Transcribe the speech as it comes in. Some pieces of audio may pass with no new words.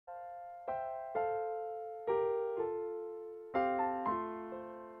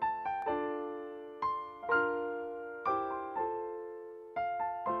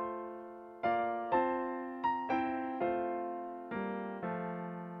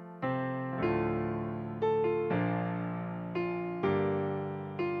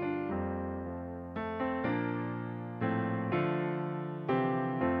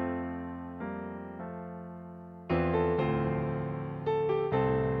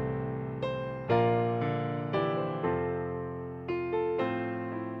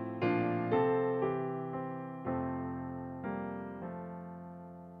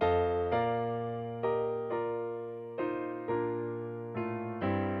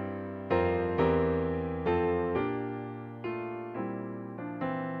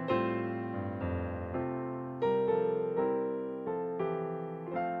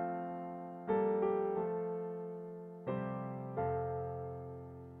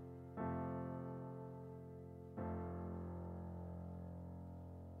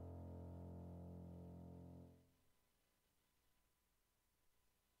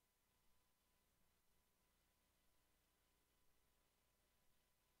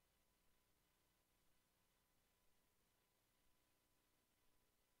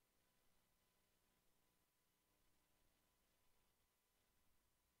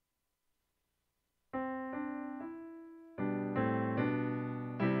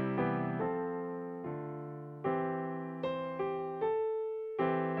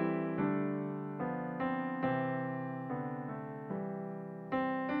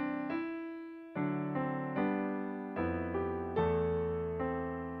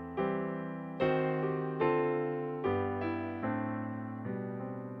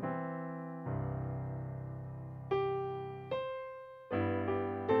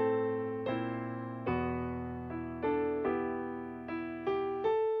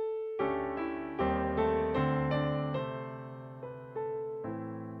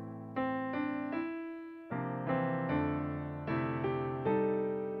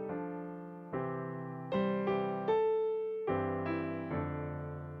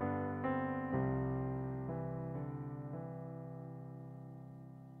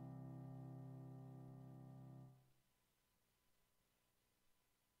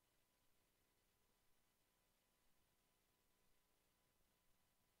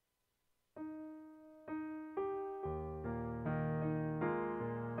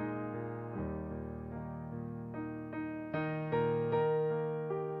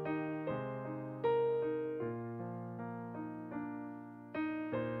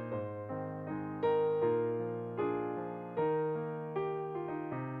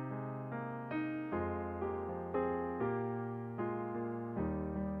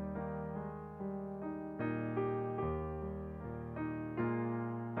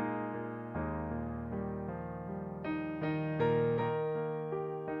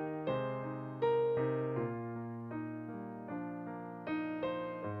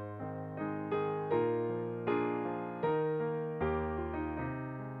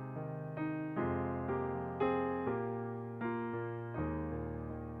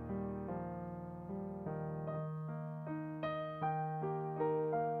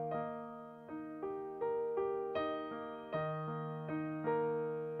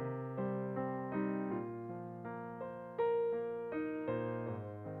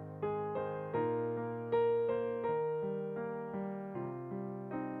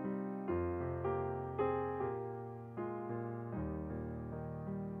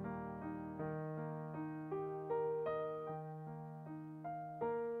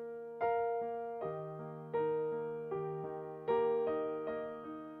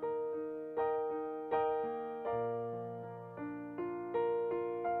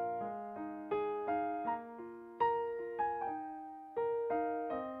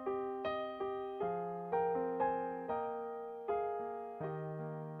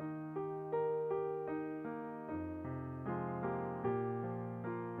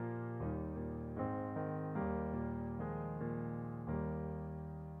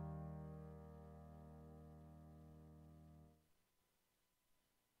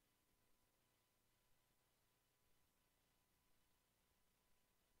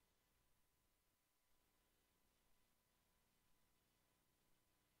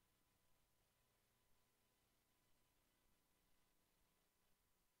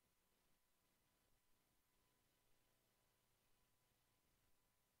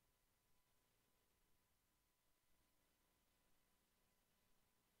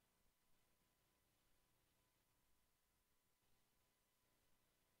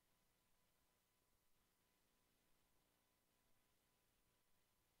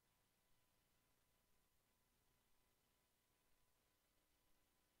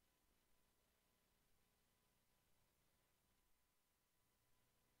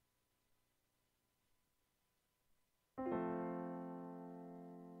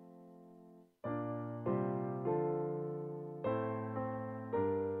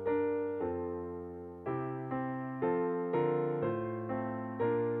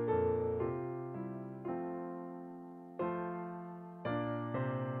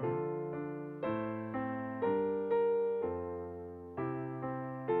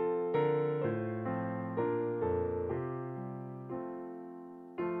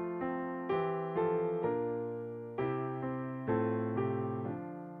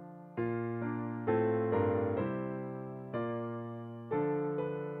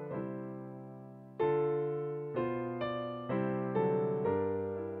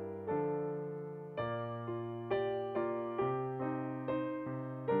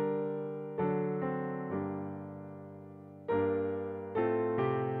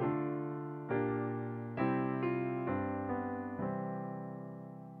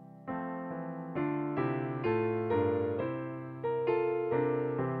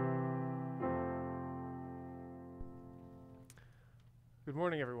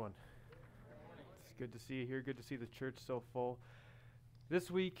morning, everyone. It's good to see you here. Good to see the church so full.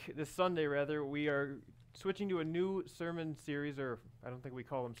 This Sunday, we are switching to a new sermon series, or I don't think we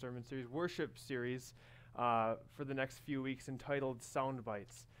call them sermon series, worship series for the next few weeks entitled Sound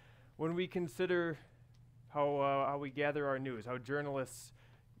Bites. When we consider how we gather our news, how journalists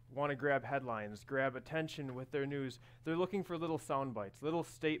want to grab headlines, grab attention with their news, they're looking for little sound bites, little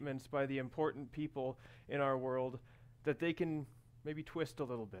statements by the important people in our world that they can maybe twist a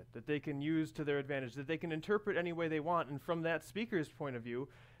little bit, that they can use to their advantage, that they can interpret any way they want. And from that speaker's point of view,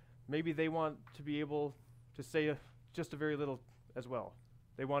 maybe they want to be able to say just a very little as well.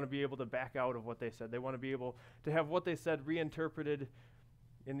 They want to be able to back out of what they said. They want to be able to have what they said reinterpreted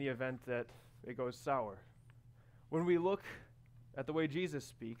in the event that it goes sour. When we look at the way Jesus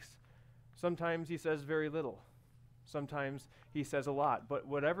speaks, sometimes he says very little. Sometimes he says a lot. But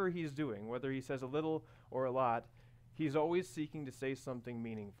whatever he's doing, whether he says a little or a lot, he's always seeking to say something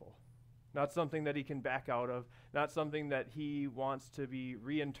meaningful. Not something that he can back out of, not something that he wants to be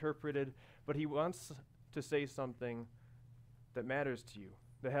reinterpreted, but he wants to say something that matters to you,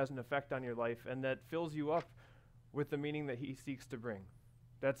 that has an effect on your life, and that fills you up with the meaning that he seeks to bring.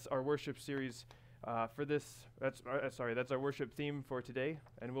 That's our worship series for this. That's our worship theme for today,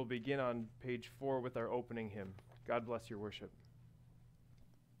 and we'll begin on page 4 with our opening hymn. God bless your worship.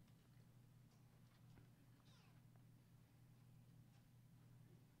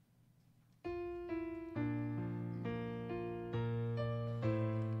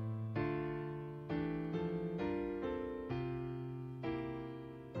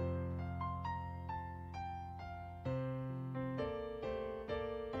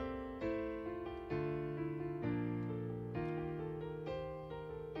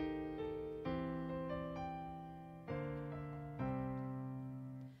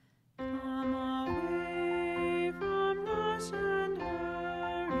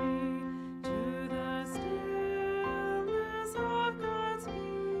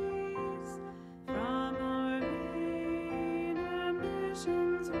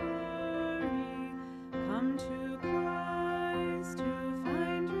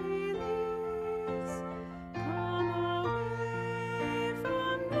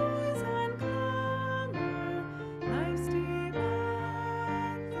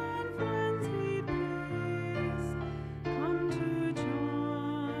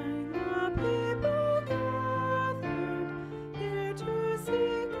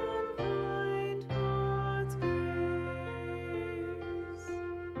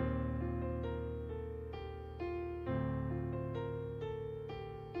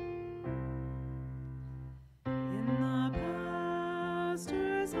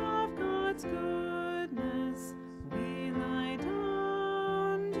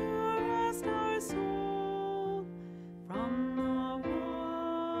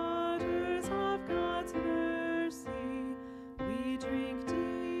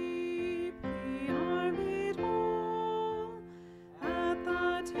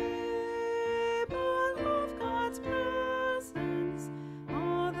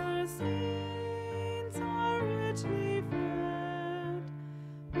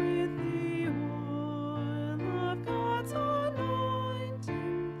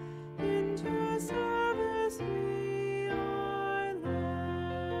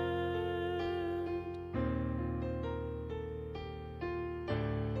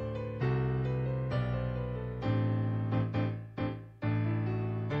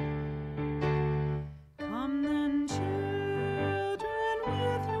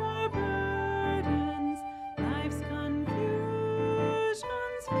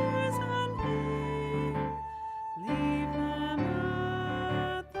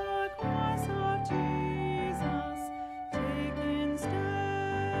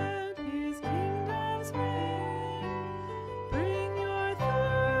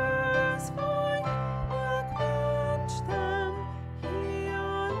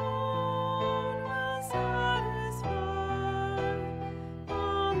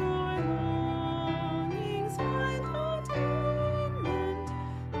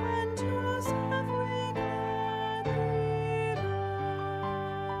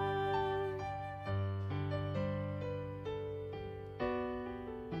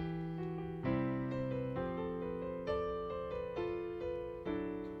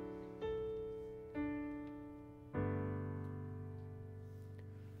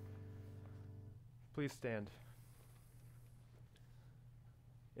 Please stand.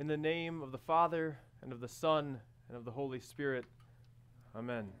 In the name of the Father, and of the Son, and of the Holy Spirit.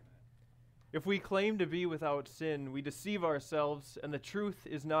 Amen. If we claim to be without sin, we deceive ourselves, and the truth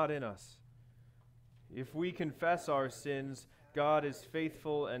is not in us. If we confess our sins, God is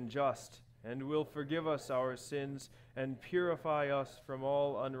faithful and just, and will forgive us our sins and purify us from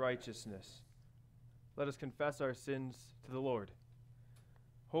all unrighteousness. Let us confess our sins to the Lord.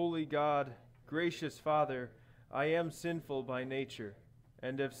 Holy God, gracious Father, I am sinful by nature,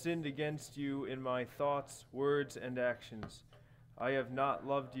 and have sinned against you in my thoughts, words, and actions. I have not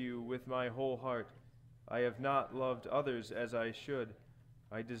loved you with my whole heart. I have not loved others as I should.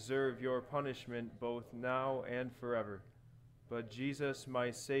 I deserve your punishment both now and forever. But Jesus,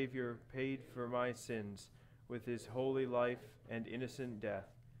 my Savior, paid for my sins with his holy life and innocent death.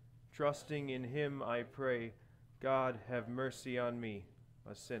 Trusting in him, I pray, God, have mercy on me,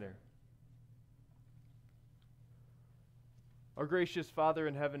 a sinner. Our gracious Father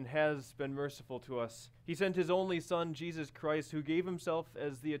in heaven has been merciful to us. He sent his only Son, Jesus Christ, who gave himself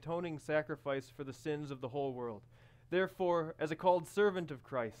as the atoning sacrifice for the sins of the whole world. Therefore, as a called servant of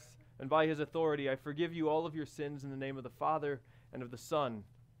Christ, and by his authority, I forgive you all of your sins in the name of the Father, and of the Son,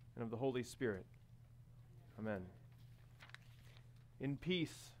 and of the Holy Spirit. Amen. In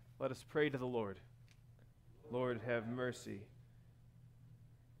peace, let us pray to the Lord. Lord, have mercy.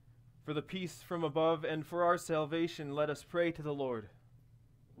 For the peace from above and for our salvation, let us pray to the Lord.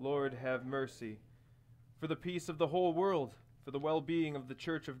 Lord, have mercy. For the peace of the whole world, for the well-being of the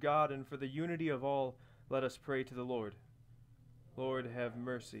Church of God, and for the unity of all, let us pray to the Lord. Lord, have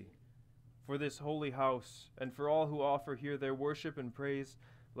mercy. For this holy house, and for all who offer here their worship and praise,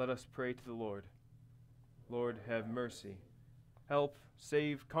 let us pray to the Lord. Lord, have mercy. Help,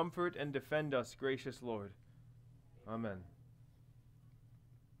 save, comfort, and defend us, gracious Lord. Amen.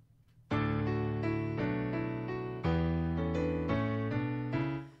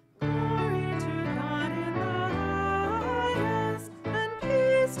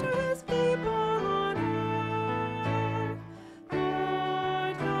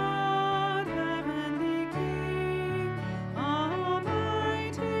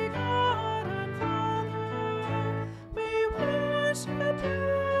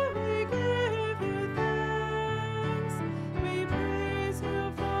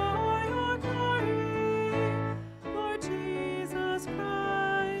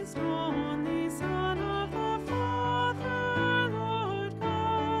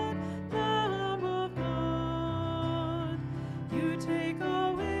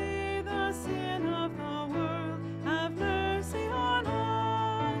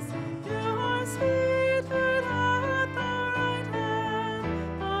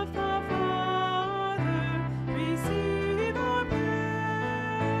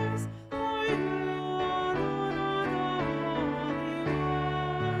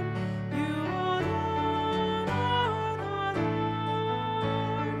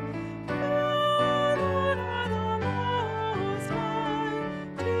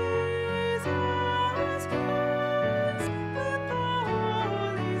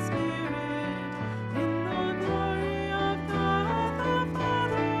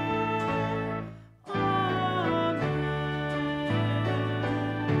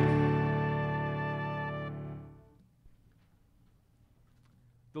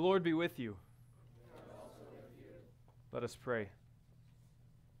 The Lord be with you. Let us pray.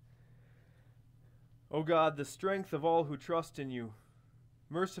 O God, the strength of all who trust in you,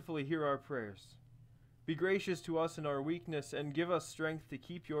 mercifully hear our prayers. Be gracious to us in our weakness, and give us strength to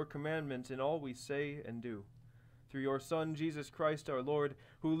keep your commandments in all we say and do. Through your Son, Jesus Christ our Lord,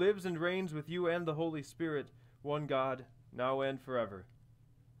 who lives and reigns with you and the Holy Spirit, one God, now and forever.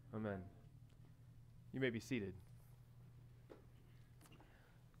 Amen. You may be seated.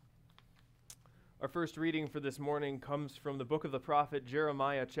 Our first reading for this morning comes from the book of the prophet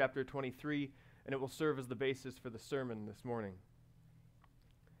Jeremiah, chapter 23, and it will serve as the basis for the sermon this morning.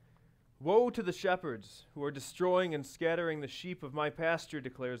 Woe to the shepherds who are destroying and scattering the sheep of my pasture,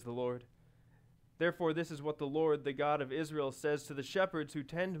 declares the Lord. Therefore this is what the Lord, the God of Israel, says to the shepherds who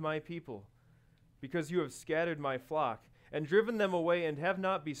tend my people. Because you have scattered my flock, and driven them away, and have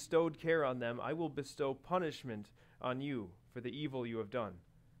not bestowed care on them, I will bestow punishment on you for the evil you have done,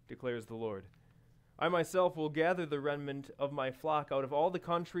 declares the Lord. I myself will gather the remnant of my flock out of all the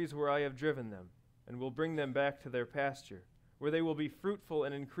countries where I have driven them, and will bring them back to their pasture, where they will be fruitful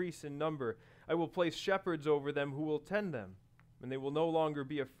and increase in number. I will place shepherds over them who will tend them, and they will no longer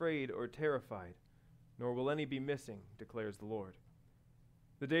be afraid or terrified, nor will any be missing, declares the Lord.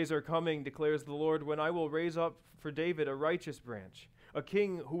 The days are coming, declares the Lord, when I will raise up for David a righteous branch, a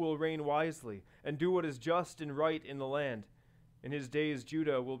king who will reign wisely, and do what is just and right in the land. In his days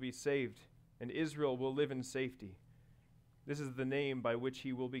Judah will be saved, and Israel will live in safety. This is the name by which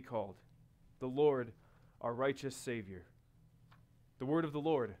he will be called, the Lord, our righteous Savior. The word of the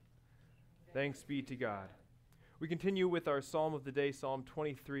Lord. Thanks be to God. We continue with our Psalm of the day, Psalm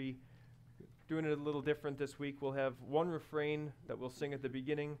 23. Doing it a little different this week. We'll have one refrain that we'll sing at the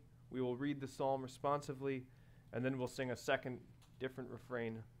beginning. We will read the psalm responsively, and then we'll sing a second different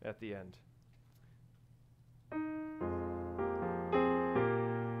refrain at the end.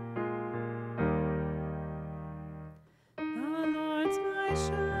 The Lord's my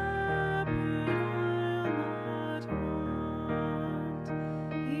shepherd, I'll not want.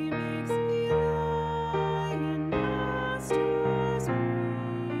 He makes me lie in pastures green,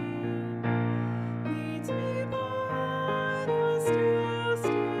 leads me by the still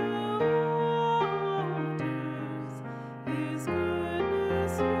waters. His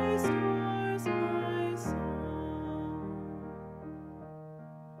goodness restores my soul.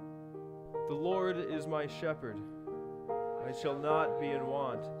 The Lord is my shepherd. I shall not be in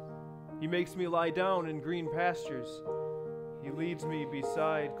want. He makes me lie down in green pastures. He leads me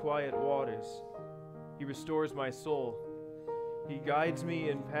beside quiet waters. He restores my soul. He guides me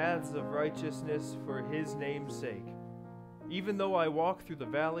in paths of righteousness for his name's sake. Even though I walk through the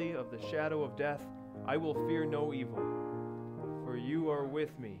valley of the shadow of death, I will fear no evil. For you are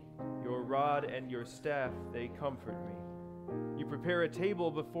with me. Your rod and your staff, they comfort me. You prepare a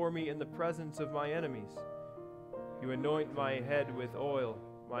table before me in the presence of my enemies. You anoint my head with oil,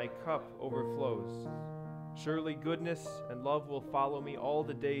 my cup overflows. Surely goodness and love will follow me all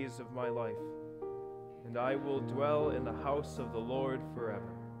the days of my life, and I will dwell in the house of the Lord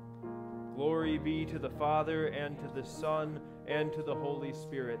forever. Glory be to the Father, and to the Son, and to the Holy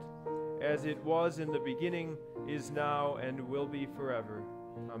Spirit, as it was in the beginning, is now, and will be forever.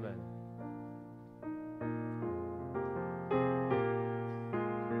 Amen.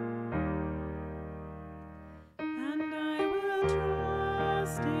 And I will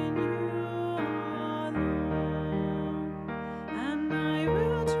trust in you alone. And I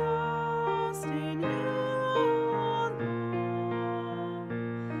will trust in you alone.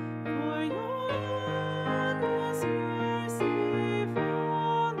 For your endless mercy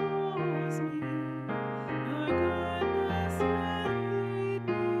follows me. Your goodness will lead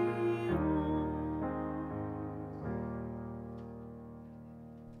me home.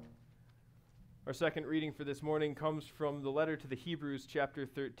 Our second reading for this morning comes from the letter to the Hebrews, chapter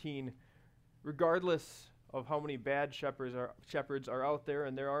 13. Regardless of how many bad shepherds are out there,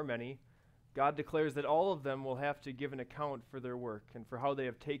 and there are many, God declares that all of them will have to give an account for their work and for how they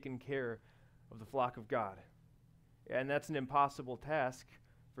have taken care of the flock of God. And that's an impossible task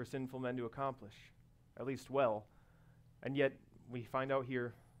for sinful men to accomplish, at least well. And yet we find out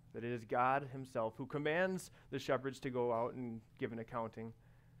here that it is God himself who commands the shepherds to go out and give an accounting,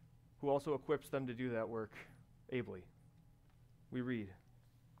 who also equips them to do that work ably. We read,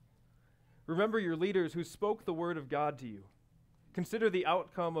 "Remember your leaders who spoke the word of God to you. Consider the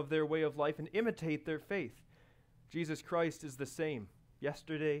outcome of their way of life and imitate their faith. Jesus Christ is the same,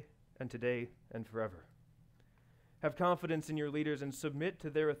 yesterday and today and forever. Have confidence in your leaders and submit to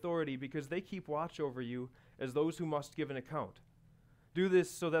their authority because they keep watch over you as those who must give an account. Do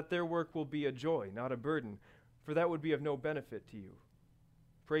this so that their work will be a joy, not a burden, for that would be of no benefit to you.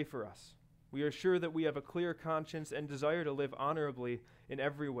 Pray for us. We are sure that we have a clear conscience and desire to live honorably in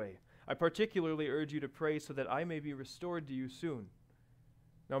every way. I particularly urge you to pray so that I may be restored to you soon.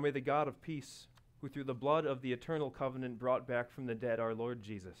 Now may the God of peace, who through the blood of the eternal covenant brought back from the dead our Lord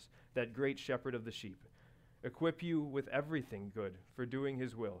Jesus, that great shepherd of the sheep, equip you with everything good for doing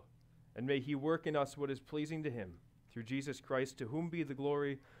his will, and may he work in us what is pleasing to him, through Jesus Christ, to whom be the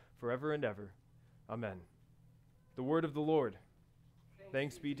glory forever and ever. Amen." The word of the Lord.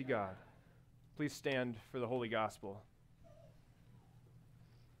 Thanks be to God. Please stand for the Holy Gospel.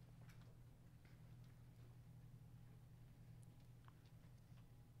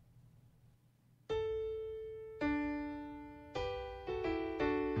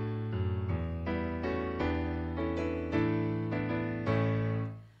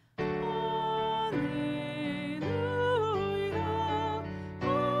 Alleluia,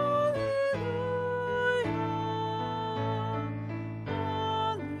 alleluia,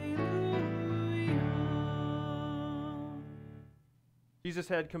 alleluia. Jesus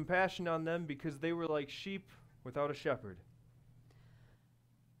had compassion on them because they were like sheep without a shepherd.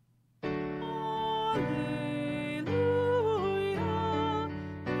 Alleluia, alleluia,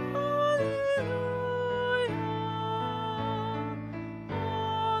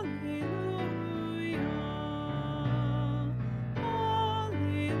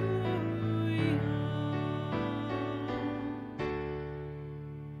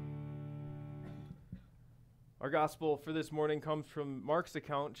 Our gospel for this morning comes from Mark's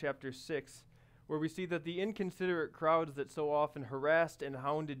account, chapter 6, where we see that the inconsiderate crowds that so often harassed and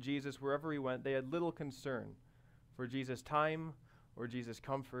hounded Jesus wherever he went, they had little concern for Jesus' time or Jesus'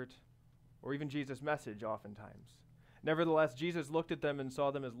 comfort or even Jesus' message oftentimes. Nevertheless, Jesus looked at them and saw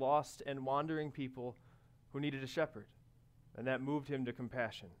them as lost and wandering people who needed a shepherd, and that moved him to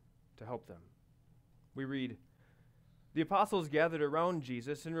compassion to help them. We read, "The apostles gathered around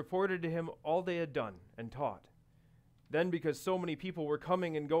Jesus and reported to him all they had done and taught. Then, because so many people were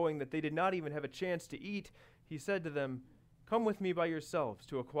coming and going that they did not even have a chance to eat, he said to them, 'Come with me by yourselves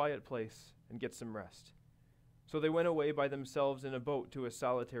to a quiet place and get some rest.' So they went away by themselves in a boat to a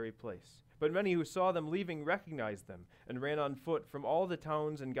solitary place. But many who saw them leaving recognized them and ran on foot from all the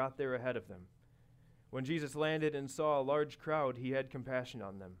towns and got there ahead of them. When Jesus landed and saw a large crowd, he had compassion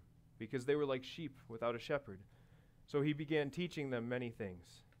on them, because they were like sheep without a shepherd. So he began teaching them many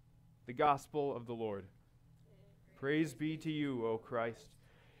things." The gospel of the Lord. Praise be to you, O Christ.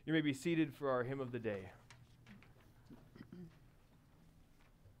 You may be seated for our hymn of the day.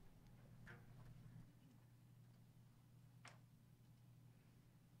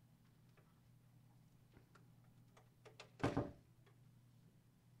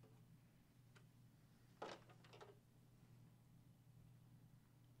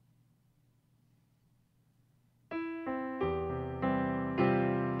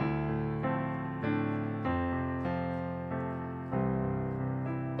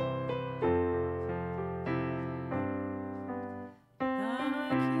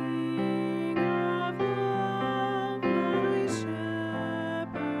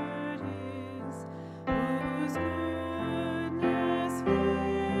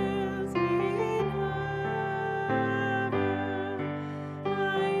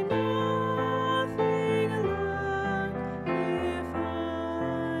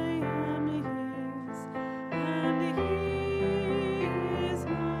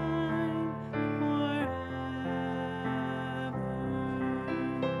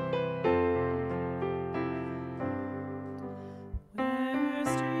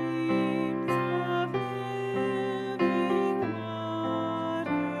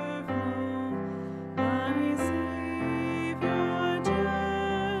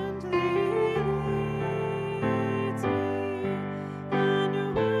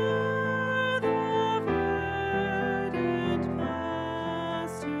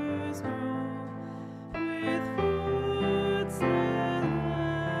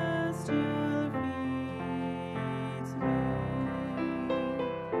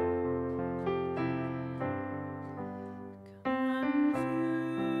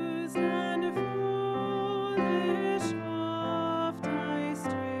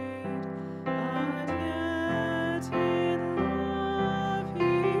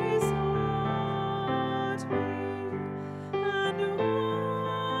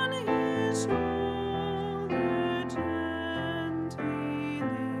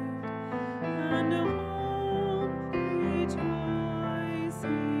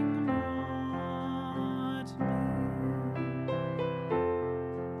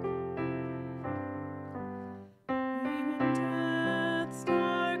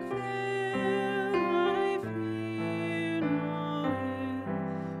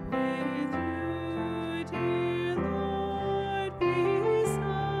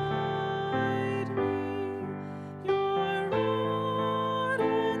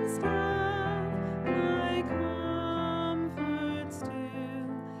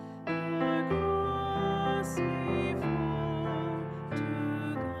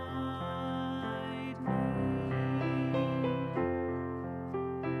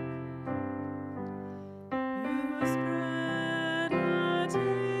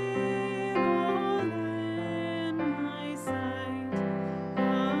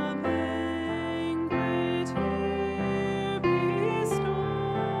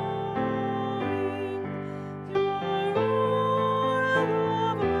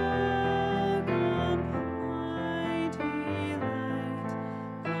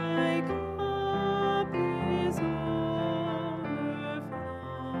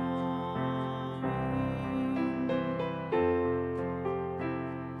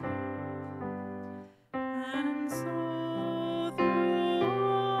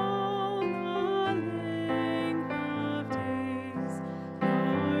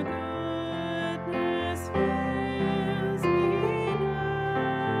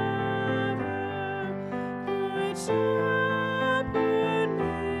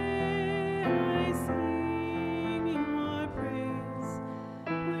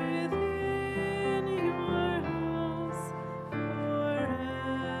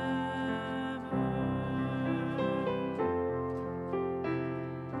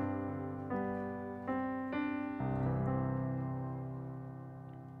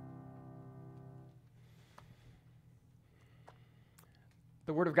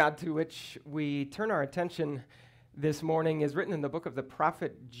 The Word of God to which we turn our attention this morning is written in the book of the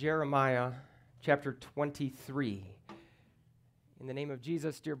prophet Jeremiah, chapter 23. In the name of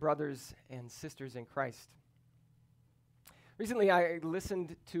Jesus, dear brothers and sisters in Christ. Recently, I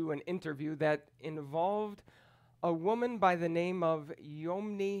listened to an interview that involved a woman by the name of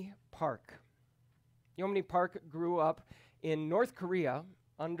Yeonmi Park. Yeonmi Park grew up in North Korea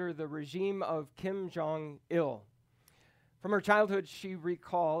under the regime of Kim Jong-il. From her childhood, she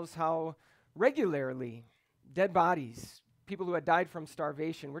recalls how regularly dead bodies, people who had died from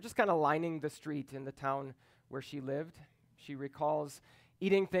starvation, were just kind of lining the street in the town where she lived. She recalls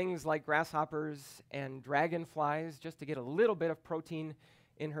eating things like grasshoppers and dragonflies just to get a little bit of protein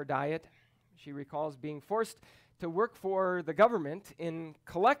in her diet. She recalls being forced to work for the government in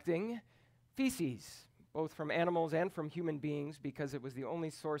collecting feces, both from animals and from human beings, because it was the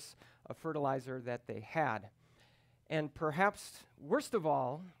only source of fertilizer that they had. And perhaps worst of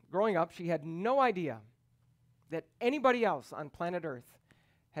all, growing up, she had no idea that anybody else on planet Earth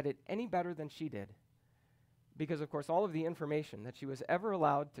had it any better than she did. Because, of course, all of the information that she was ever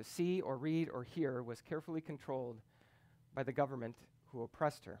allowed to see or read or hear was carefully controlled by the government who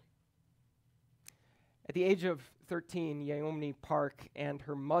oppressed her. At the age of 13, Yeonmi Park and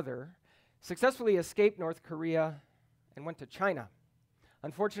her mother successfully escaped North Korea and went to China.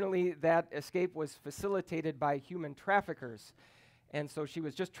 Unfortunately, that escape was facilitated by human traffickers, and so she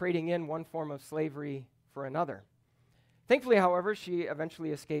was just trading in one form of slavery for another. Thankfully, however, she eventually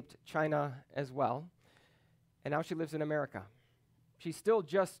escaped China as well, and now she lives in America. She's still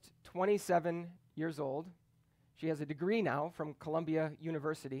just 27 years old. She has a degree now from Columbia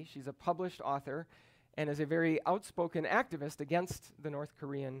University. She's a published author and is a very outspoken activist against the North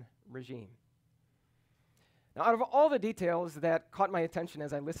Korean regime. Now, out of all the details that caught my attention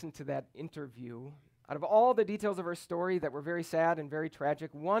as I listened to that interview, out of all the details of her story that were very sad and very tragic,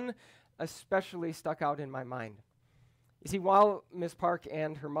 one especially stuck out in my mind. You see, while Ms. Park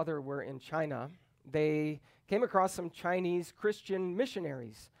and her mother were in China, they came across some Chinese Christian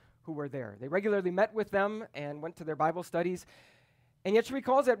missionaries who were there. They regularly met with them and went to their Bible studies, and yet she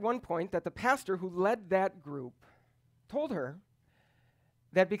recalls at one point that the pastor who led that group told her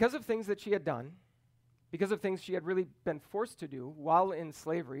that because of things that she had done, because of things she had really been forced to do while in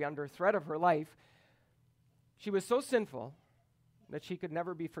slavery under threat of her life, she was so sinful that she could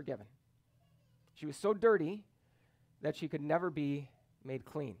never be forgiven. She was so dirty that she could never be made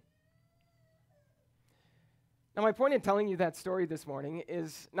clean. Now, my point in telling you that story this morning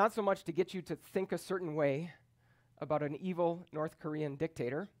is not so much to get you to think a certain way about an evil North Korean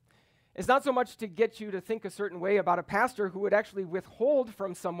dictator. It's not so much to get you to think a certain way about a pastor who would actually withhold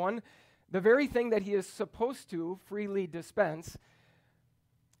from someone the very thing that he is supposed to freely dispense.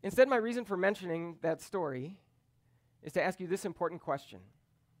 Instead, my reason for mentioning that story is to ask you this important question.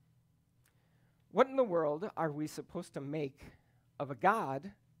 What in the world are we supposed to make of a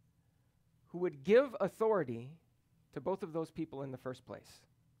God who would give authority to both of those people in the first place?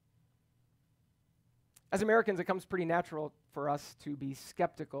 As Americans, it comes pretty natural for us to be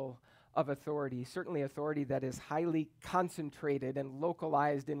skeptical of authority, certainly authority that is highly concentrated and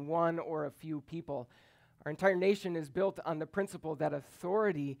localized in one or a few people. Our entire nation is built on the principle that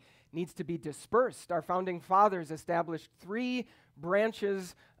authority needs to be dispersed. Our founding fathers established 3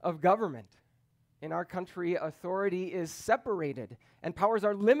 branches of government. In our country, authority is separated, and powers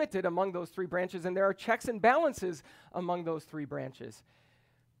are limited among those 3 branches, and there are checks and balances among those 3 branches.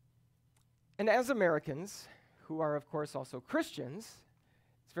 And as Americans, who are, of course, also Christians,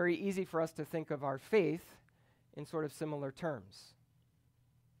 it's very easy for us to think of our faith in sort of similar terms.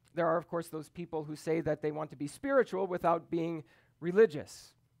 There are, of course, those people who say that they want to be spiritual without being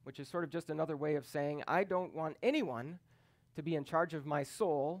religious, which is sort of just another way of saying, I don't want anyone to be in charge of my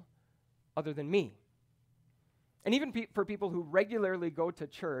soul other than me. And even for people who regularly go to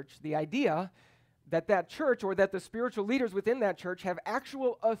church, the idea that that church or that the spiritual leaders within that church have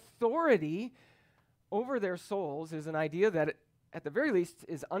actual authority over their souls is an idea that, at the very least,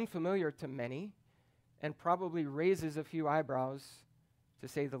 is unfamiliar to many and probably raises a few eyebrows, to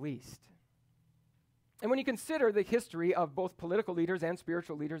say the least. And when you consider the history of both political leaders and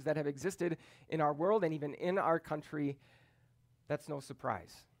spiritual leaders that have existed in our world and even in our country, that's no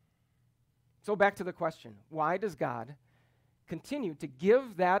surprise. So back to the question, why does God continue to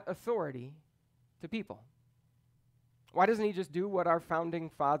give that authority to people? Why doesn't he just do what our founding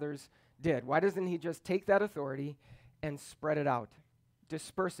fathers did? Why doesn't he just take that authority and spread it out,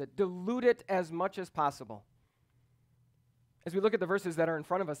 disperse it, dilute it as much as possible? As we look at the verses that are in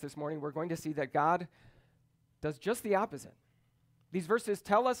front of us this morning, we're going to see that God does just the opposite. These verses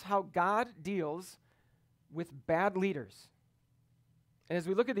tell us how God deals with bad leaders. And as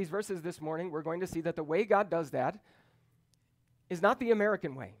we look at these verses this morning, we're going to see that the way God does that is not the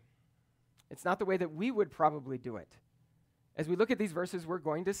American way. It's not the way that we would probably do it. As we look at these verses, we're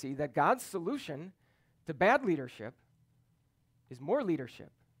going to see that God's solution to bad leadership is more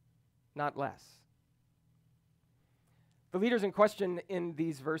leadership, not less. The leaders in question in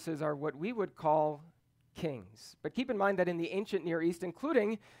these verses are what we would call kings. But keep in mind that in the ancient Near East,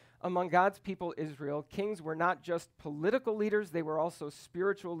 including among God's people Israel, kings were not just political leaders, they were also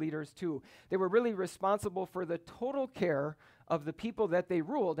spiritual leaders too. They were really responsible for the total care of the people that they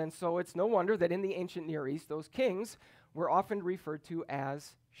ruled. And so it's no wonder that in the ancient Near East, those kings were often referred to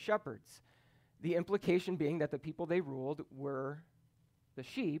as shepherds. The implication being that the people they ruled were the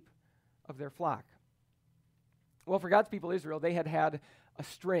sheep of their flock. Well, for God's people Israel, they had had a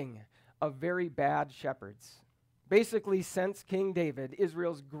string of very bad shepherds. Basically, since King David,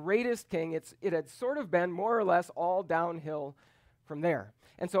 Israel's greatest king, it had sort of been more or less all downhill from there.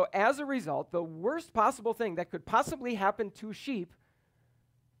 And so as a result, the worst possible thing that could possibly happen to sheep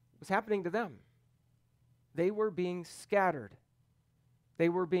was happening to them. They were being scattered. They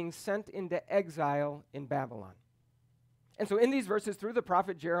were being sent into exile in Babylon. And so in these verses, through the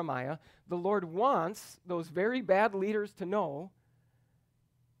prophet Jeremiah, the Lord wants those very bad leaders to know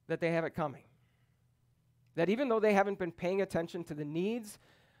that they have it coming. That even though they haven't been paying attention to the needs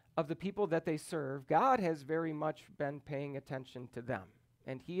of the people that they serve, God has very much been paying attention to them.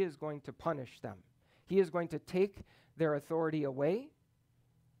 And He is going to punish them. He is going to take their authority away.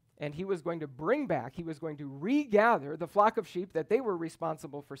 And He was going to bring back, He was going to regather the flock of sheep that they were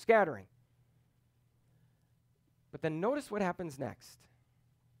responsible for scattering. But then notice what happens next.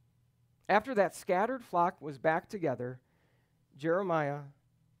 After that scattered flock was back together, Jeremiah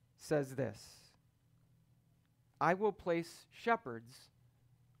says this: I will place shepherds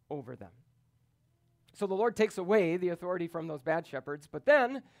over them. So the Lord takes away the authority from those bad shepherds, but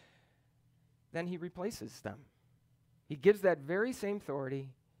then He replaces them. He gives that very same authority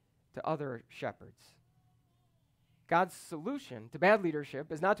to other shepherds. God's solution to bad leadership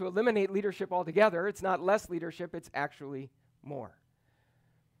is not to eliminate leadership altogether. It's not less leadership, it's actually more.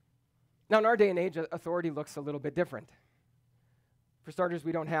 Now, in our day and age, authority looks a little bit different. For starters,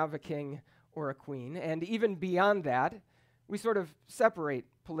 we don't have a king or a queen. And even beyond that, we sort of separate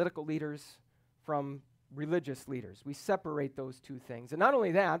political leaders from religious leaders. We separate those two things. And not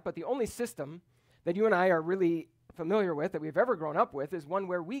only that, but the only system that you and I are really familiar with, that we've ever grown up with, is one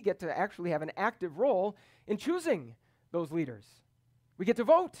where we get to actually have an active role in choosing those leaders. We get to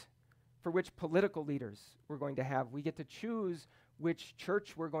vote for which political leaders we're going to have. We get to choose which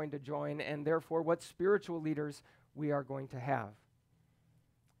church we're going to join, and therefore what spiritual leaders we are going to have.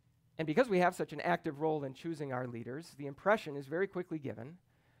 And because we have such an active role in choosing our leaders, the impression is very quickly given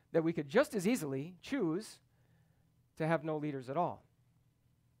that we could just as easily choose to have no leaders at all.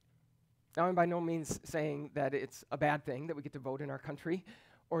 Now, I'm by no means saying that it's a bad thing that we get to vote in our country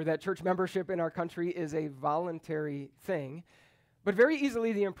or that church membership in our country is a voluntary thing, but very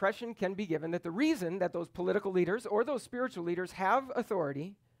easily the impression can be given that the reason that those political leaders or those spiritual leaders have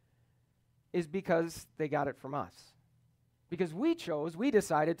authority is because they got it from us. Because we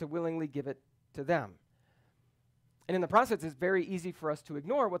decided to willingly give it to them. And in the process, it's very easy for us to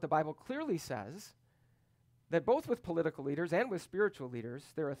ignore what the Bible clearly says, that both with political leaders and with spiritual leaders,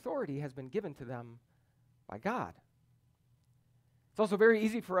 their authority has been given to them by God. It's also very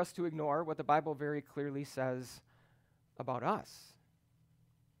easy for us to ignore what the Bible very clearly says about us.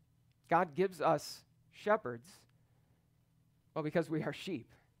 God gives us shepherds, well, because we are sheep.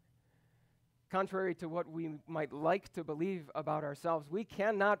 Contrary to what we might like to believe about ourselves, we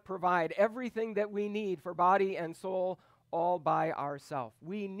cannot provide everything that we need for body and soul all by ourselves.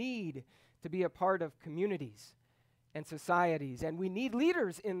 We need to be a part of communities and societies, and we need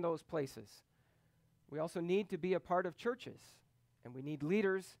leaders in those places. We also need to be a part of churches, and we need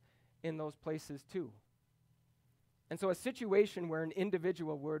leaders in those places too. And so a situation where an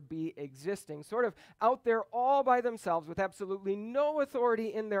individual would be existing sort of out there all by themselves with absolutely no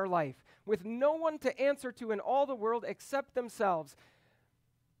authority in their life, with no one to answer to in all the world except themselves,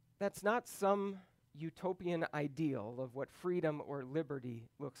 that's not some utopian ideal of what freedom or liberty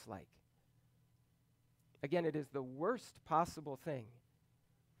looks like. Again, it is the worst possible thing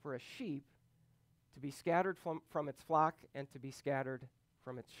for a sheep to be scattered from its flock and to be scattered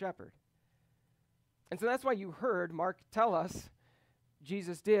from its shepherd. And so that's why you heard Mark tell us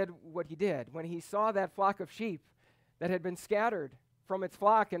Jesus did what he did. When he saw that flock of sheep that had been scattered from its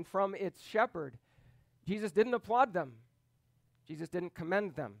flock and from its shepherd, Jesus didn't applaud them. Jesus didn't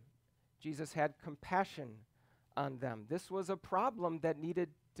commend them. Jesus had compassion on them. This was a problem that needed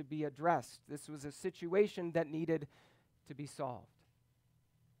to be addressed. This was a situation that needed to be solved.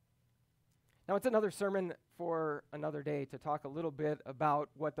 Now, it's another sermon for another day to talk a little bit about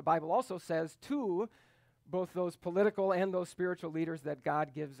what the Bible also says to both those political and those spiritual leaders that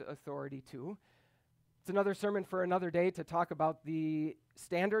God gives authority to. It's another sermon for another day to talk about the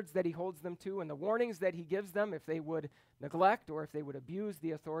standards that he holds them to and the warnings that he gives them if they would neglect or if they would abuse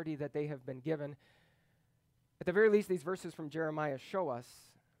the authority that they have been given. At the very least, these verses from Jeremiah show us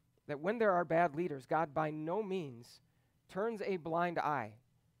that when there are bad leaders, God by no means turns a blind eye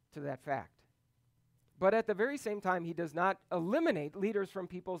to that fact. But at the very same time, he does not eliminate leaders from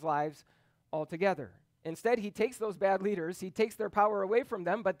people's lives altogether. Instead, he takes those bad leaders, he takes their power away from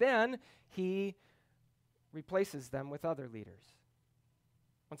them, but then he replaces them with other leaders.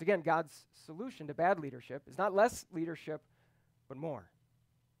 Once again, God's solution to bad leadership is not less leadership, but more.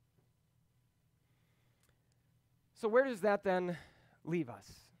 So where does that then leave us?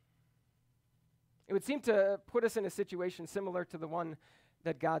 It would seem to put us in a situation similar to the one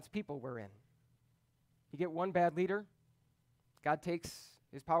that God's people were in. You get one bad leader, God takes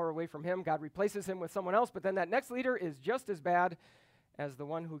his power away from him, God replaces him with someone else, but then that next leader is just as bad as the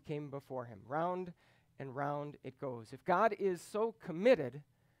one who came before him. Round and round it goes. If God is so committed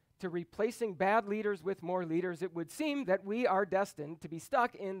to replacing bad leaders with more leaders, it would seem that we are destined to be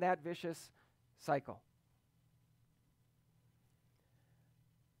stuck in that vicious cycle.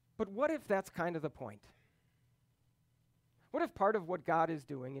 But what if that's kind of the point? What if part of what God is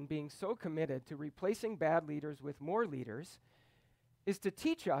doing in being so committed to replacing bad leaders with more leaders is to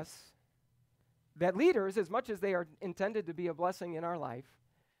teach us that leaders, as much as they are intended to be a blessing in our life,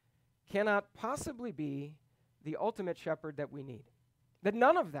 cannot possibly be the ultimate shepherd that we need? That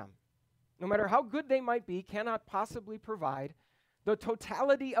none of them, no matter how good they might be, cannot possibly provide the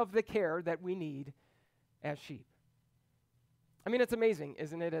totality of the care that we need as sheep. I mean, it's amazing,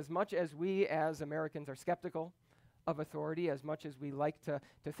 isn't it? As much as we as Americans are skeptical of authority, as much as we like to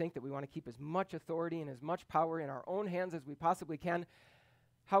think that we want to keep as much authority and as much power in our own hands as we possibly can,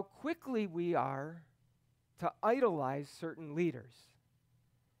 how quickly we are to idolize certain leaders,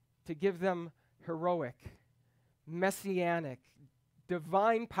 to give them heroic, messianic,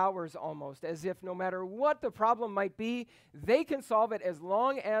 divine powers almost, as if no matter what the problem might be, they can solve it as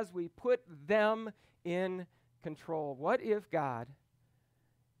long as we put them in control. What if God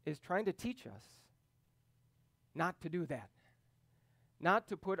is trying to teach us not to do that? Not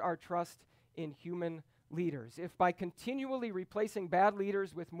to put our trust in human leaders. If by continually replacing bad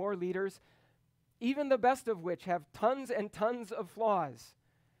leaders with more leaders, even the best of which have tons and tons of flaws,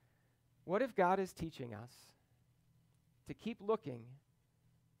 what if God is teaching us to keep looking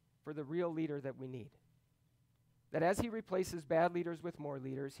for the real leader that we need? That as he replaces bad leaders with more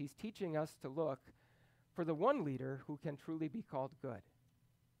leaders, he's teaching us to look for the one leader who can truly be called good.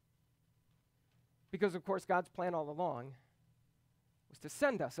 Because, of course, God's plan all along was to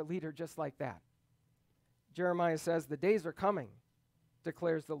send us a leader just like that. Jeremiah says, "The days are coming,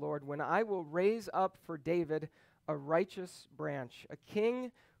 declares the Lord, when I will raise up for David a righteous branch, a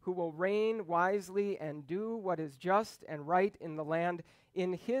king who will reign wisely and do what is just and right in the land.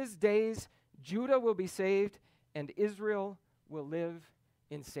 In his days, Judah will be saved and Israel will live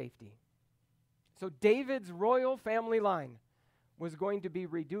in safety." So David's royal family line was going to be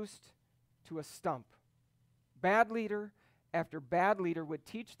reduced to a stump. Bad leader after bad leader would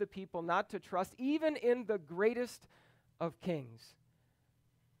teach the people not to trust even in the greatest of kings.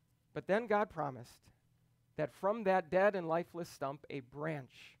 But then God promised that from that dead and lifeless stump, a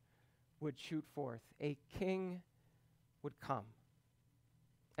branch would shoot forth. A king would come.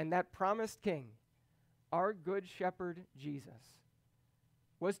 And that promised king, our good shepherd Jesus,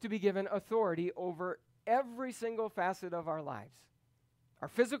 was to be given authority over every single facet of our lives. Our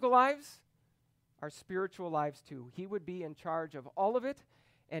physical lives, our spiritual lives too. He would be in charge of all of it,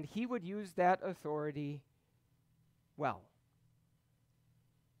 and he would use that authority well.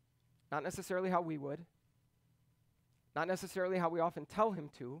 Not necessarily how we would, not necessarily how we often tell him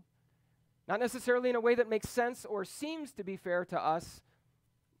to, not necessarily in a way that makes sense or seems to be fair to us,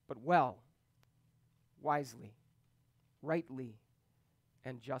 but well, wisely, rightly,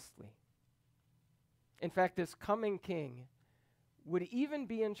 and justly. In fact, this coming king would even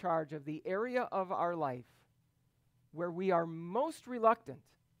be in charge of the area of our life where we are most reluctant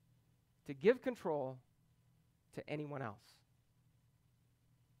to give control to anyone else.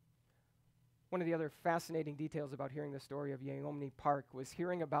 One of the other fascinating details about hearing the story of Yeonmi Park was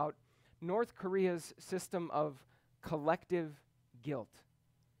hearing about North Korea's system of collective guilt.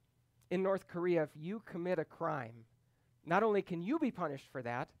 In North Korea, if you commit a crime, not only can you be punished for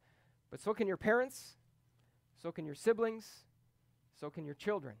that, but so can your parents, so can your siblings, so can your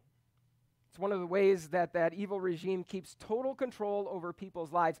children. It's one of the ways that that evil regime keeps total control over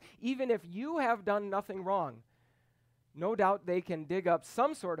people's lives. Even if you have done nothing wrong, no doubt they can dig up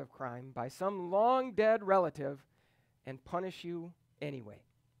some sort of crime by some long dead relative and punish you anyway.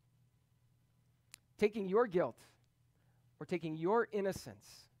 Taking your guilt or taking your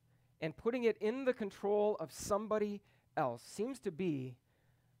innocence and putting it in the control of somebody else seems to be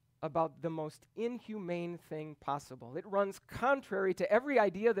about the most inhumane thing possible. It runs contrary to every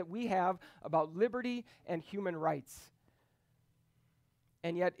idea that we have about liberty and human rights.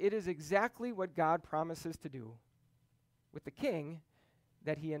 And yet it is exactly what God promises to do with the king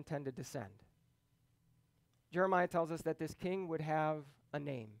that he intended to send. Jeremiah tells us that this king would have a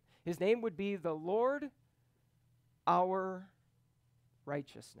name. His name would be the Lord, our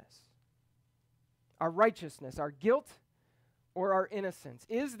righteousness. Our righteousness, our guilt, or our innocence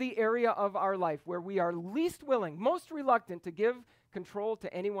is the area of our life where we are least willing, most reluctant to give control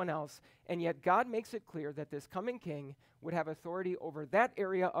to anyone else, and yet God makes it clear that this coming king would have authority over that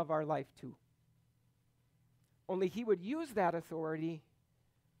area of our life too. Only he would use that authority,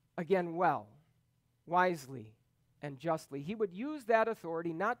 again, well, wisely, and justly. He would use that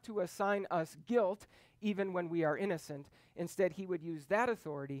authority not to assign us guilt even when we are innocent. Instead, he would use that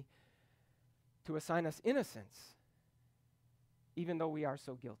authority to assign us innocence even though we are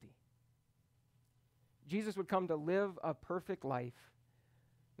so guilty. Jesus would come to live a perfect life,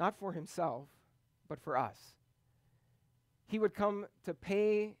 not for himself, but for us. He would come to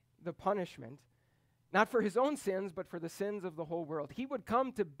pay the punishment, not for his own sins, but for the sins of the whole world. He would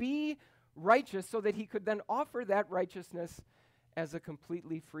come to be righteous so that he could then offer that righteousness as a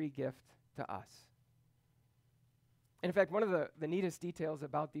completely free gift to us. And in fact, one of the neatest details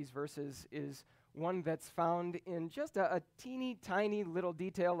about these verses is one that's found in just a teeny tiny little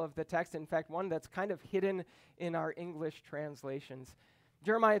detail of the text. In fact, one that's kind of hidden in our English translations.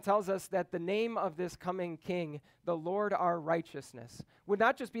 Jeremiah tells us that the name of this coming king, the Lord our righteousness, would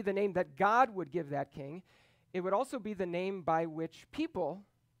not just be the name that God would give that king, it would also be the name by which people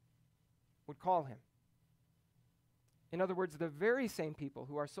would call him. In other words, the very same people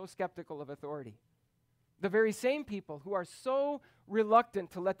who are so skeptical of authority, the very same people who are so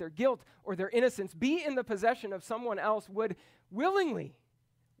reluctant to let their guilt or their innocence be in the possession of someone else would willingly,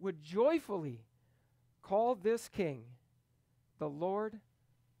 would joyfully call this king the Lord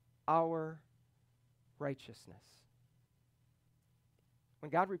our righteousness.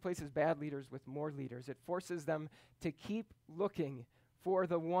 When God replaces bad leaders with more leaders, it forces them to keep looking for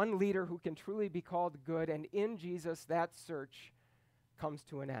the one leader who can truly be called good, and in Jesus that search comes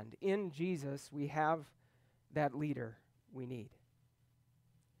to an end. In Jesus we have that leader we need.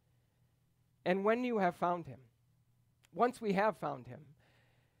 And when you have found him, once we have found him,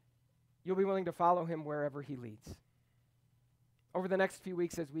 you'll be willing to follow him wherever he leads. Over the next few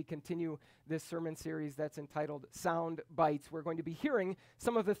weeks, as we continue this sermon series that's entitled Sound Bites, we're going to be hearing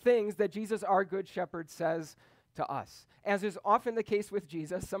some of the things that Jesus, our Good Shepherd, says to us. As is often the case with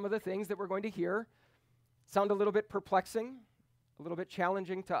Jesus, some of the things that we're going to hear sound a little bit perplexing, a little bit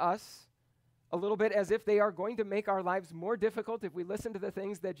challenging to us, a little bit as if they are going to make our lives more difficult if we listen to the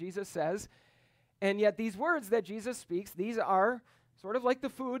things that Jesus says. And yet these words that Jesus speaks, these are sort of like the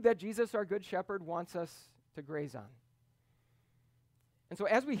food that Jesus, our Good Shepherd, wants us to graze on. And so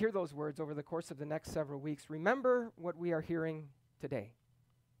as we hear those words over the course of the next several weeks, remember what we are hearing today.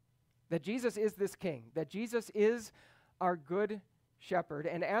 That Jesus is this king, that Jesus is our Good Shepherd,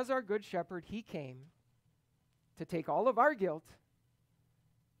 and as our Good Shepherd, he came to take all of our guilt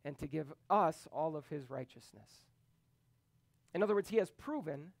and to give us all of his righteousness. In other words, he has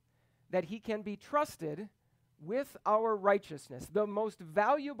proven that he can be trusted with our righteousness, the most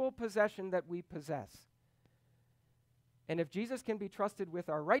valuable possession that we possess. And if Jesus can be trusted with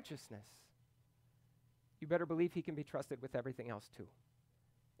our righteousness, you better believe he can be trusted with everything else too.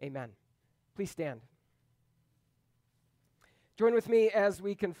 Amen. Please stand. Join with me as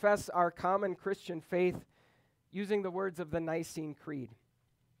we confess our common Christian faith using the words of the Nicene Creed.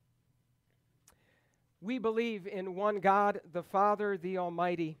 We believe in one God, the Father, the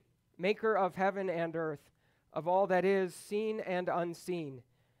Almighty, maker of heaven and earth, of all that is seen and unseen.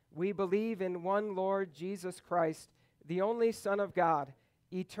 We believe in one Lord Jesus Christ, the only Son of God,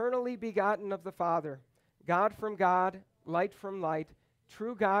 eternally begotten of the Father, God from God, light from light,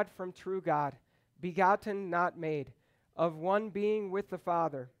 true God from true God, begotten, not made, of one being with the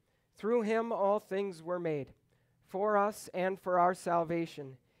Father. Through him all things were made. For us and for our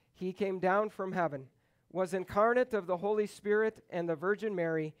salvation, he came down from heaven, was incarnate of the Holy Spirit and the Virgin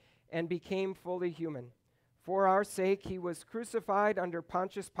Mary, and became fully human. For our sake he was crucified under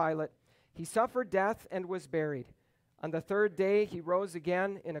Pontius Pilate. He suffered death and was buried. On the third day he rose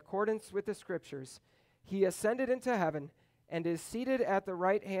again in accordance with the Scriptures. He ascended into heaven and is seated at the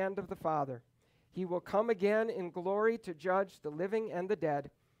right hand of the Father. He will come again in glory to judge the living and the dead,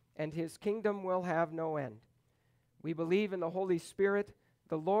 and his kingdom will have no end. We believe in the Holy Spirit,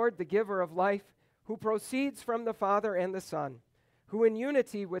 the Lord, the giver of life, who proceeds from the Father and the Son, who in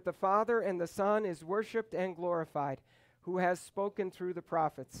unity with the Father and the Son is worshiped and glorified, who has spoken through the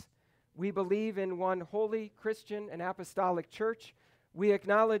prophets. We believe in one holy, Christian, and apostolic church. We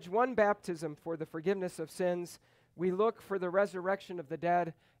acknowledge one baptism for the forgiveness of sins. We look for the resurrection of the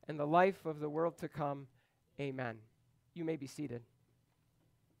dead and the life of the world to come. Amen. You may be seated.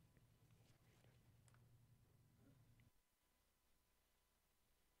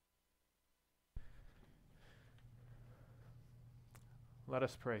 Let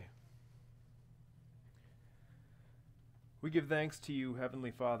us pray. We give thanks to you,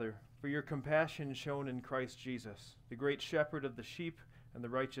 Heavenly Father, for your compassion shown in Christ Jesus, the great shepherd of the sheep and the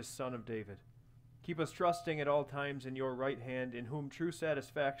righteous Son of David. Keep us trusting at all times in your right hand, in whom true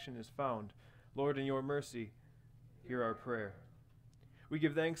satisfaction is found. Lord, in your mercy, hear our prayer. We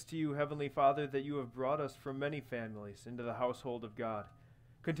give thanks to you, Heavenly Father, that you have brought us from many families into the household of God.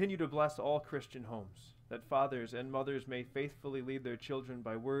 Continue to bless all Christian homes, that fathers and mothers may faithfully lead their children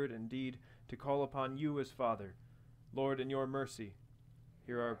by word and deed to call upon you as Father. Lord, in your mercy,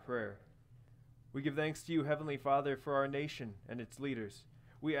 hear our prayer. We give thanks to you, Heavenly Father, for our nation and its leaders.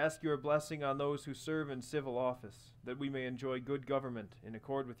 We ask your blessing on those who serve in civil office, that we may enjoy good government in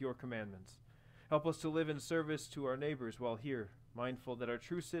accord with your commandments. Help us to live in service to our neighbors while here, mindful that our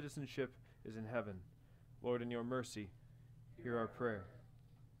true citizenship is in heaven. Lord, in your mercy, hear our prayer.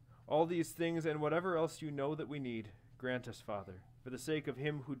 All these things and whatever else you know that we need, grant us, Father, for the sake of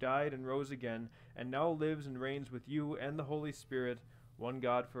him who died and rose again, and now lives and reigns with you and the Holy Spirit, one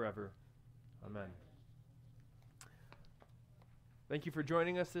God forever. Amen. Thank you for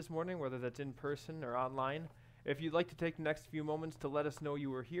joining us this morning, whether that's in person or online. If you'd like to take the next few moments to let us know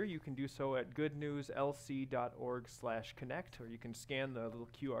you were here, you can do so at goodnewslc.org/connect, or you can scan the little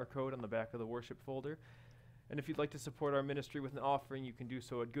QR code on the back of the worship folder. And if you'd like to support our ministry with an offering, you can do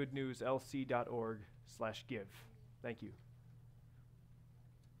so at goodnewslc.org/give. Thank you.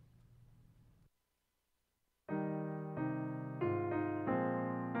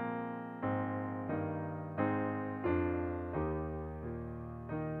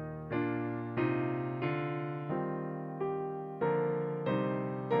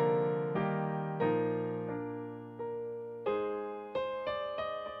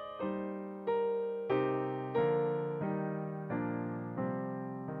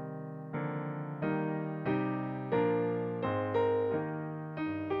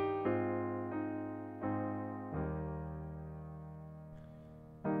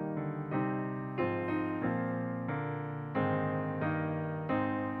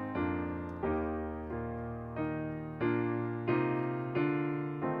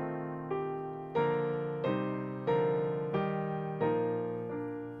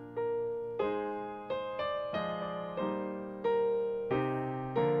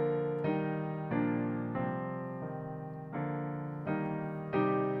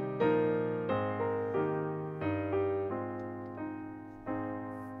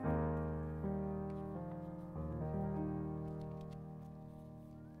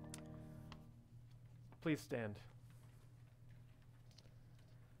 Please stand.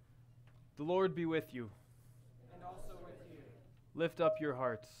 The Lord be with you. And also with you. Lift up your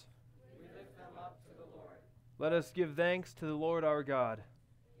hearts. We lift them up to the Lord. Let us give thanks to the Lord our God.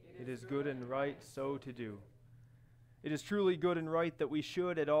 It is good and right so to do. It is truly good and right that we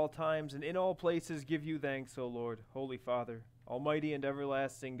should at all times and in all places give you thanks, O Lord, Holy Father, Almighty and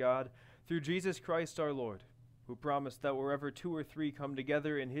everlasting God, through Jesus Christ our Lord, who promised that wherever 2 or 3 come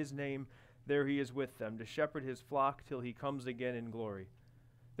together in his name, there he is with them, to shepherd his flock till he comes again in glory.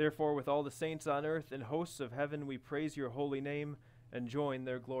 Therefore, with all the saints on earth and hosts of heaven, we praise your holy name and join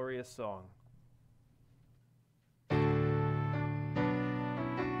their glorious song.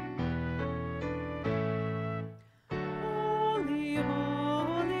 Holy,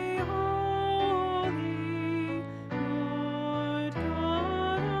 holy, holy, Lord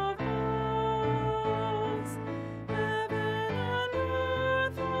God of hosts. Heaven and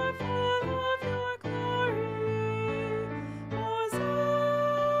earth are full of your glory.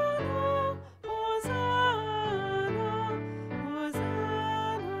 Hosanna, Hosanna,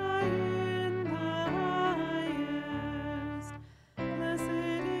 Hosanna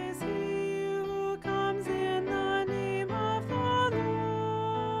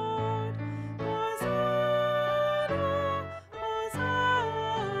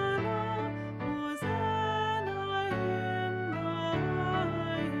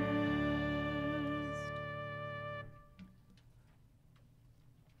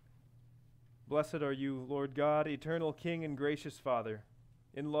Blessed are you, Lord God, eternal King and gracious Father.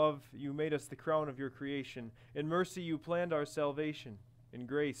 In love you made us the crown of your creation. In mercy you planned our salvation. In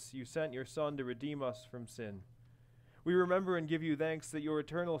grace you sent your Son to redeem us from sin. We remember and give you thanks that your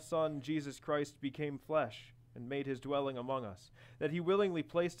eternal Son, Jesus Christ, became flesh and made his dwelling among us, that he willingly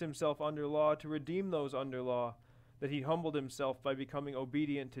placed himself under law to redeem those under law, that he humbled himself by becoming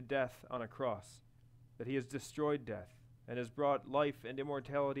obedient to death on a cross, that he has destroyed death and has brought life and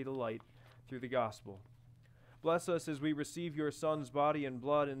immortality to light through the gospel. Bless us as we receive your Son's body and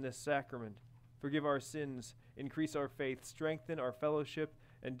blood in this sacrament. Forgive our sins, increase our faith, strengthen our fellowship,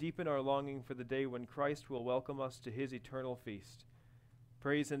 and deepen our longing for the day when Christ will welcome us to his eternal feast.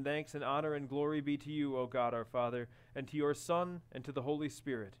 Praise and thanks and honor and glory be to you, O God our Father, and to your Son, and to the Holy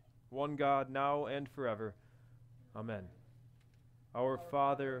Spirit, one God, now and forever. Amen. Our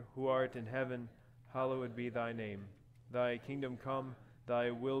Father, who art in heaven, hallowed be thy name. Thy kingdom come,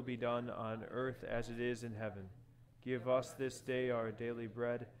 thy will be done on earth as it is in heaven. Give us this day our daily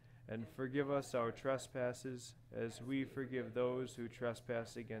bread, and forgive us our trespasses, as we forgive those who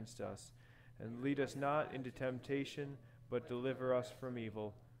trespass against us. And lead us not into temptation, but deliver us from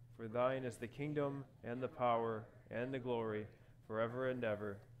evil. For thine is the kingdom, and the power, and the glory, forever and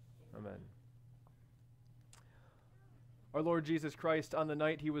ever. Amen. Our Lord Jesus Christ, on the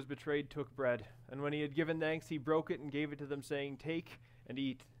night he was betrayed, took bread, and when he had given thanks, he broke it and gave it to them, saying, "Take and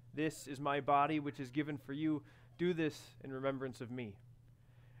eat. This is my body, which is given for you. Do this in remembrance of me."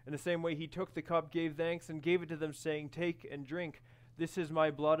 In the same way he took the cup, gave thanks, and gave it to them, saying, "Take and drink. This is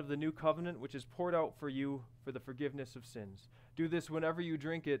my blood of the new covenant, which is poured out for you for the forgiveness of sins. Do this whenever you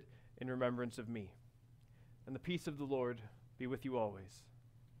drink it in remembrance of me." And the peace of the Lord be with you always.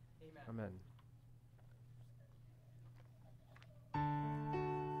 Amen. Amen.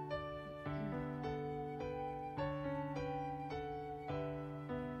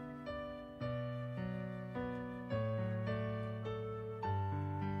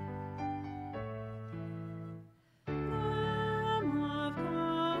 Lamb of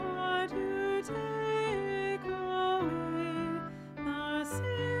God, you take away the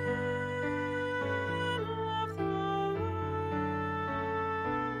sin of the world.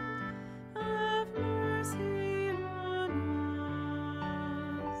 Have mercy on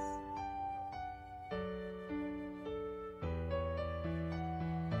us.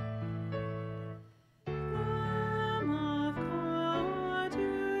 Lamb of God,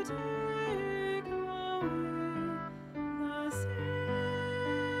 you take away the sin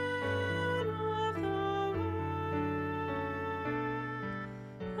of the world.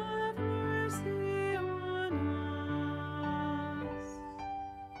 Have mercy on us.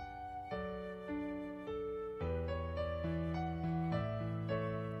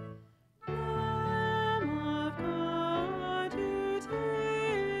 Lamb of God, you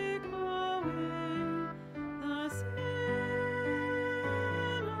take away the sin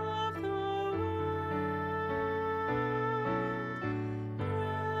of the world.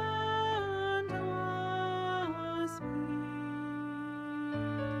 Grant us peace.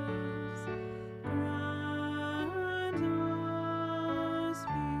 Grant us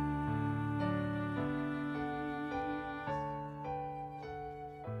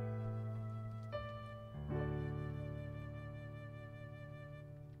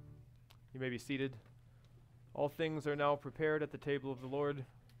You may be seated. All things are now prepared at the table of the Lord.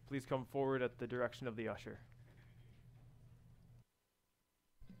 Please come forward at the direction of the usher.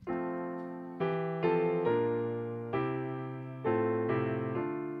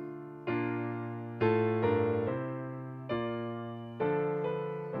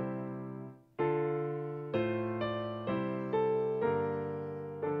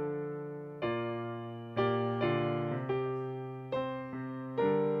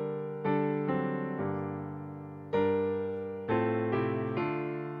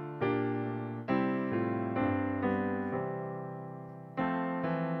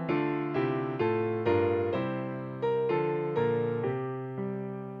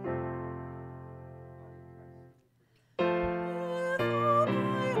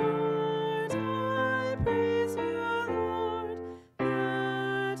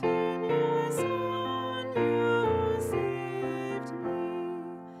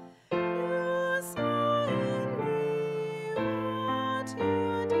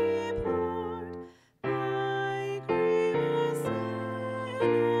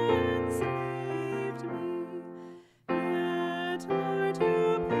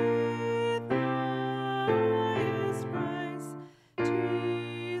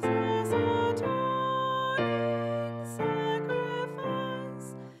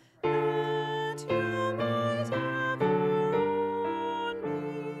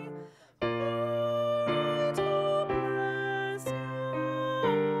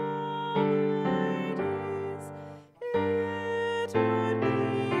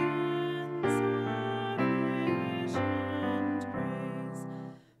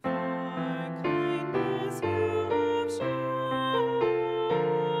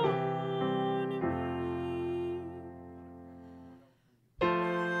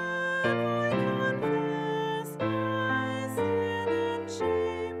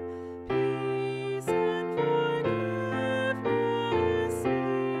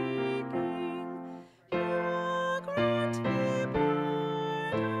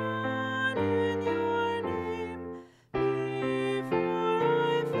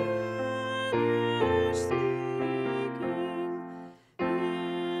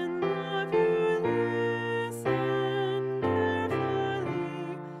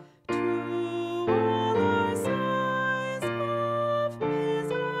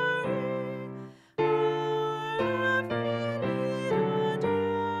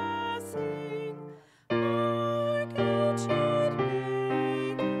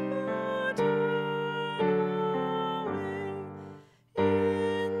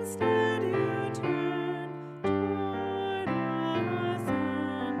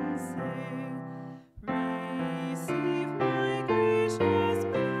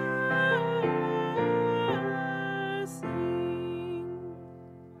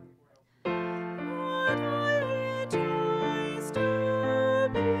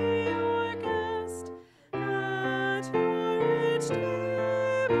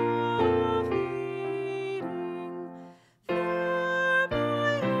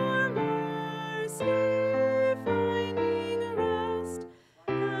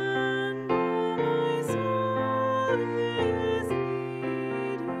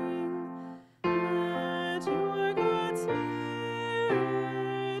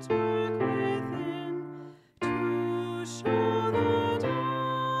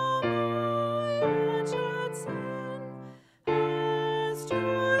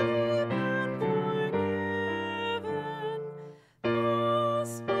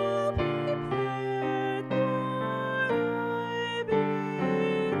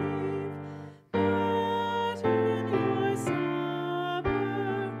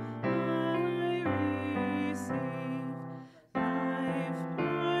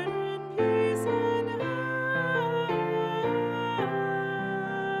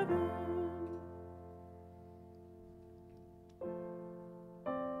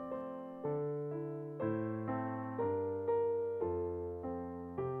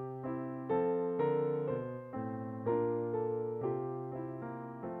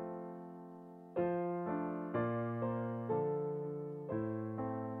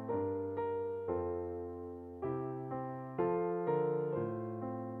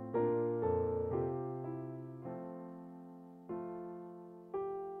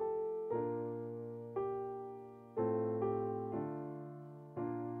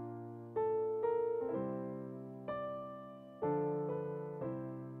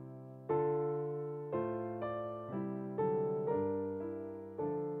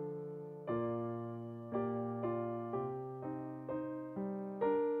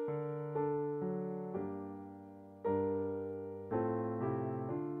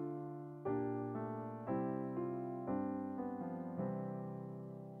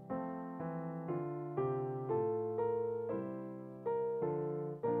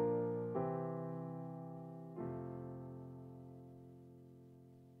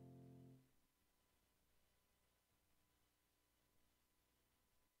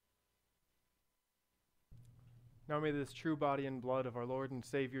 Now may this true body and blood of our Lord and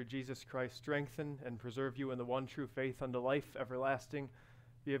Savior Jesus Christ strengthen and preserve you in the one true faith unto life everlasting.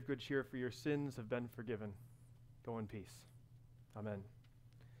 Be of good cheer, for your sins have been forgiven. Go in peace. Amen.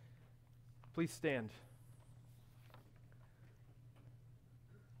 Please stand.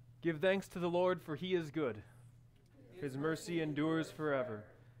 Give thanks to the Lord, for he is good. His mercy endures forever.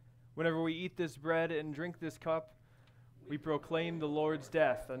 Whenever we eat this bread and drink this cup, we proclaim the Lord's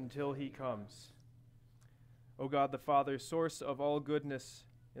death until he comes. O God the Father, source of all goodness,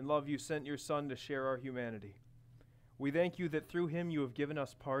 in love you sent your Son to share our humanity. We thank you that through him you have given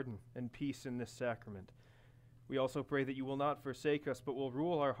us pardon and peace in this sacrament. We also pray that you will not forsake us, but will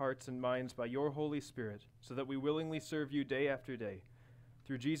rule our hearts and minds by your Holy Spirit, so that we willingly serve you day after day.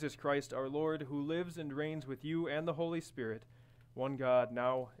 Through Jesus Christ our Lord, who lives and reigns with you and the Holy Spirit, one God,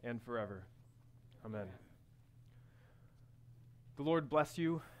 now and forever. Amen. The Lord bless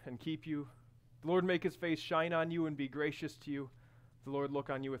you and keep you. The Lord make his face shine on you and be gracious to you. The Lord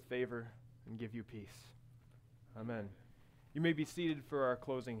look on you with favor and give you peace. Amen. You may be seated for our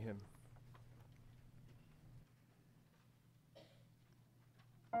closing hymn.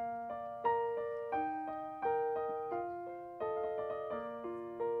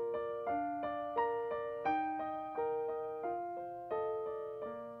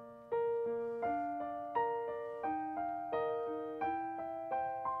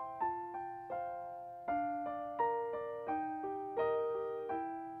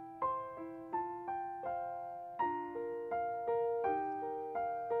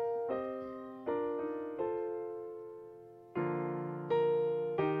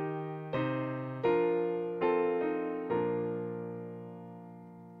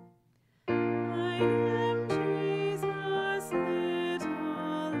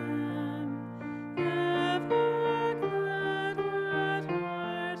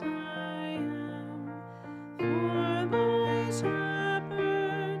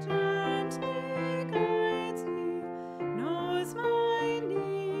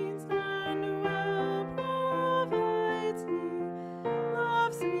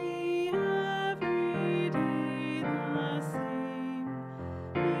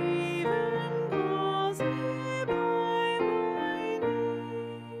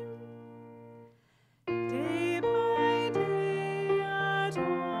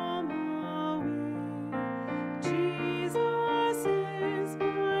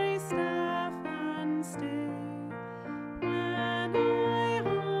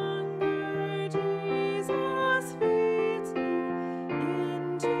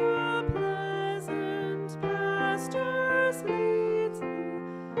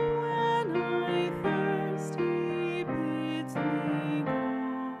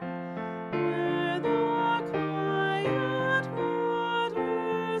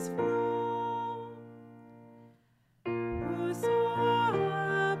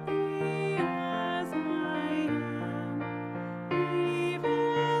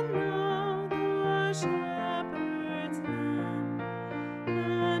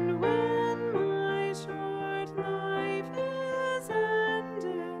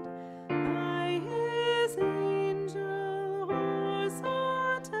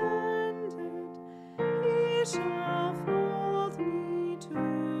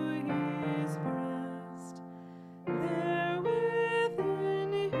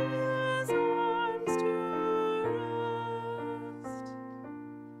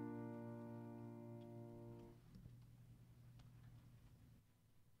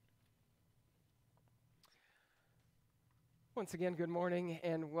 Once again, good morning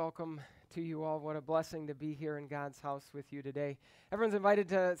and welcome to you all. What a blessing to be here in God's house with you today. Everyone's invited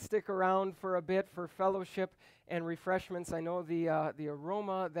to stick around for a bit for fellowship and refreshments. I know the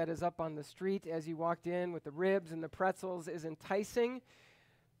aroma that is up on the street as you walked in with the ribs and the pretzels is enticing.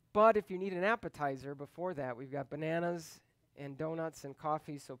 But if you need an appetizer before that, we've got bananas and donuts and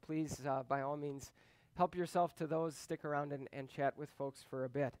coffee. So please, by all means, help yourself to those. Stick around and chat with folks for a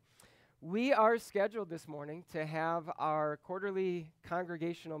bit. We are scheduled this morning to have our quarterly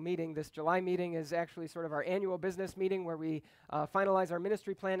congregational meeting. This July meeting is actually sort of our annual business meeting where we finalize our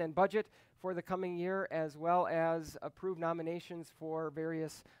ministry plan and budget for the coming year, as well as approve nominations for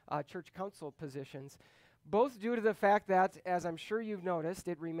various church council positions. Both due to the fact that, as I'm sure you've noticed,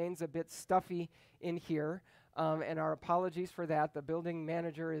 it remains a bit stuffy in here. And our apologies for that. The building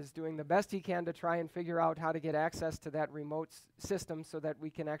manager is doing the best he can to try and figure out how to get access to that remote system so that we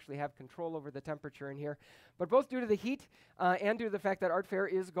can actually have control over the temperature in here. But both due to the heat and due to the fact that Art Fair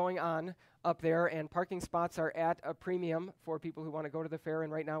is going on up there and parking spots are at a premium for people who want to go to the fair,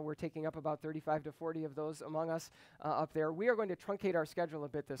 and right now we're taking up about 35 to 40 of those among us up there. We are going to truncate our schedule a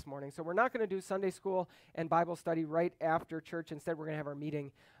bit this morning. So we're not going to do Sunday school and Bible study right after church. Instead, we're going to have our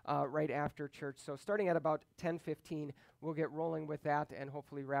meeting right after church. So starting at about 10:15, we'll get rolling with that and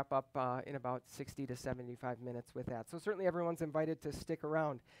hopefully wrap up in about 60 to 75 minutes with that. So certainly everyone's invited to stick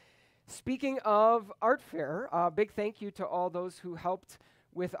around. Speaking of Art Fair, big thank you to all those who helped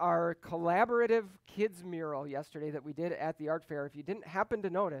with our collaborative kids mural yesterday that we did at the Art Fair. If you didn't happen to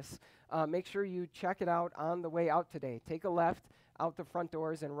notice, make sure you check it out on the way out today. Take a left out the front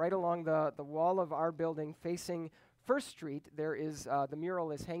doors, and right along the wall of our building facing First Street, there is the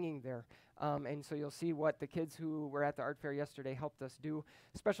mural is hanging there. And so you'll see what the kids who were at the Art Fair yesterday helped us do.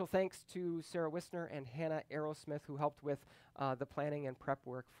 Special thanks to Sarah Wisner and Hannah Aerosmith, who helped with the planning and prep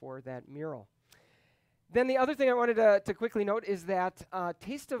work for that mural. Then the other thing I wanted to quickly note is that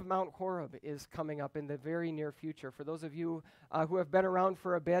Taste of Mount Horeb is coming up in the very near future. For those of you who have been around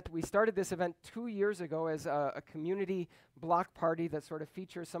for a bit, we started this event 2 years ago as a community block party that sort of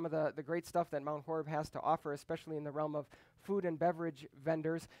features some of the great stuff that Mount Horeb has to offer, especially in the realm of food and beverage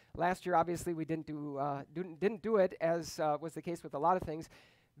vendors. Last year, obviously, we didn't do it, as was the case with a lot of things.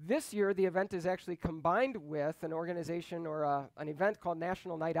 This year, the event is actually combined with an organization or an event called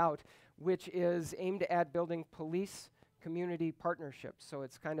National Night Out, which is aimed at building police community partnerships. So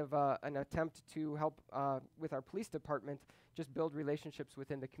it's kind of an attempt to help with our police department just build relationships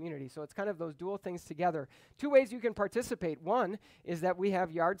within the community. So it's kind of those dual things together. 2 ways you can participate. One is that we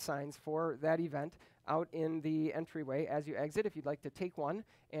have yard signs for that event out in the entryway as you exit. If you'd like to take one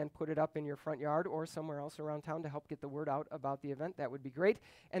and put it up in your front yard or somewhere else around town to help get the word out about the event, that would be great.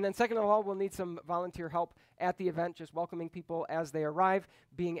 And then second of all, we'll need some volunteer help at the event, just welcoming people as they arrive,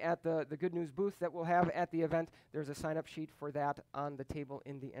 being at the Good News booth that we'll have at the event. There's a sign-up sheet for that on the table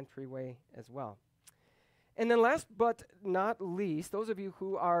in the entryway as well. And then last but not least, those of you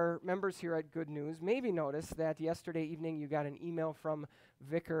who are members here at Good News maybe noticed that yesterday evening you got an email from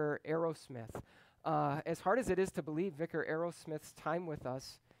Vicar Aerosmith. As hard as it is to believe, Vicar Aerosmith's time with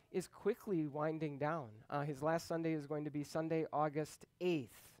us is quickly winding down. His last Sunday is going to be Sunday, August 8th.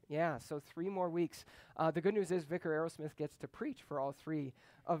 Yeah, so 3 more weeks. The good news is Vicar Aerosmith gets to preach for all 3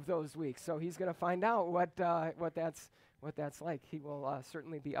 of those weeks. So he's going to find out what that's like. He will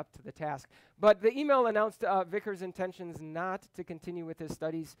certainly be up to the task. But the email announced Vicar's intentions not to continue with his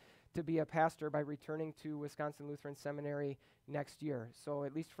studies to be a pastor by returning to Wisconsin Lutheran Seminary next year. So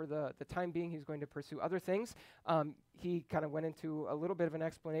at least for the time being, he's going to pursue other things. He kind of went into a little bit of an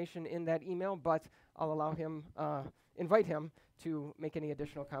explanation in that email, but I'll allow him, invite him to make any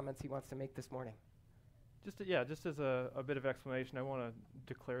additional comments he wants to make this morning. Just as a bit of explanation, I want to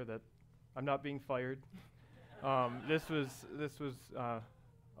declare that I'm not being fired. This was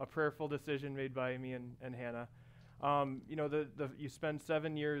a prayerful decision made by me and Hannah. You spend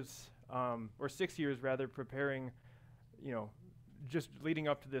 7 years, or 6 years rather, preparing, just leading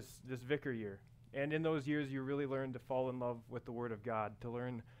up to this vicar year. And in those years, you really learn to fall in love with the Word of God, to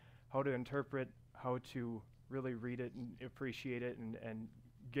learn how to interpret, how to really read it and appreciate it, and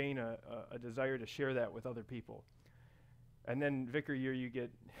gain a desire to share that with other people. And then vicar year,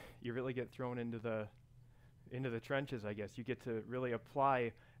 you really get thrown into the trenches, I guess. You get to really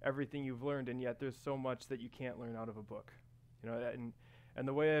apply everything you've learned, and yet there's so much that you can't learn out of a book. And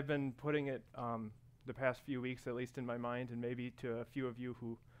the way I've been putting it the past few weeks, at least in my mind, and maybe to a few of you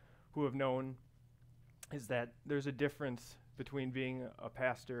who have known, is that there's a difference between being a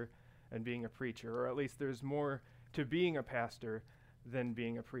pastor and being a preacher, or at least there's more to being a pastor than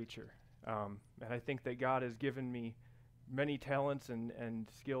being a preacher. And I think that God has given me many talents and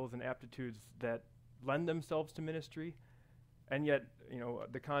skills and aptitudes that lend themselves to ministry, And yet,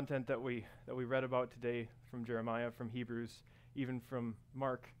 the content that we read about today from Jeremiah, from Hebrews, even from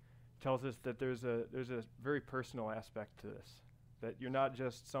Mark, tells us that there's a very personal aspect to this. That you're not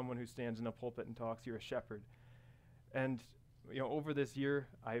just someone who stands in a pulpit and talks, you're a shepherd. And over this year,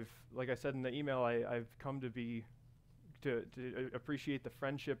 like I said in the email, I've come to appreciate the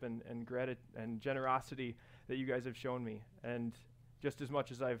friendship and generosity that you guys have shown me. And just as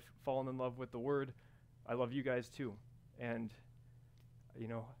much as I've fallen in love with the Word, I love you guys too. And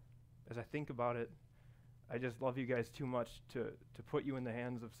as I think about it, I just love you guys too much to put you in the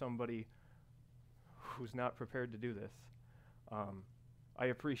hands of somebody who's not prepared to do this. I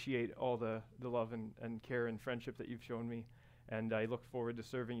appreciate all the love and care and friendship that you've shown me, and I look forward to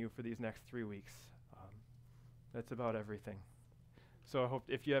serving you for these next 3 weeks. That's about everything. So I hope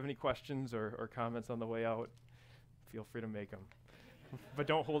if you have any questions or comments on the way out, feel free to make them. But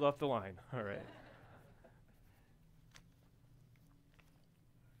don't hold up the line. All right.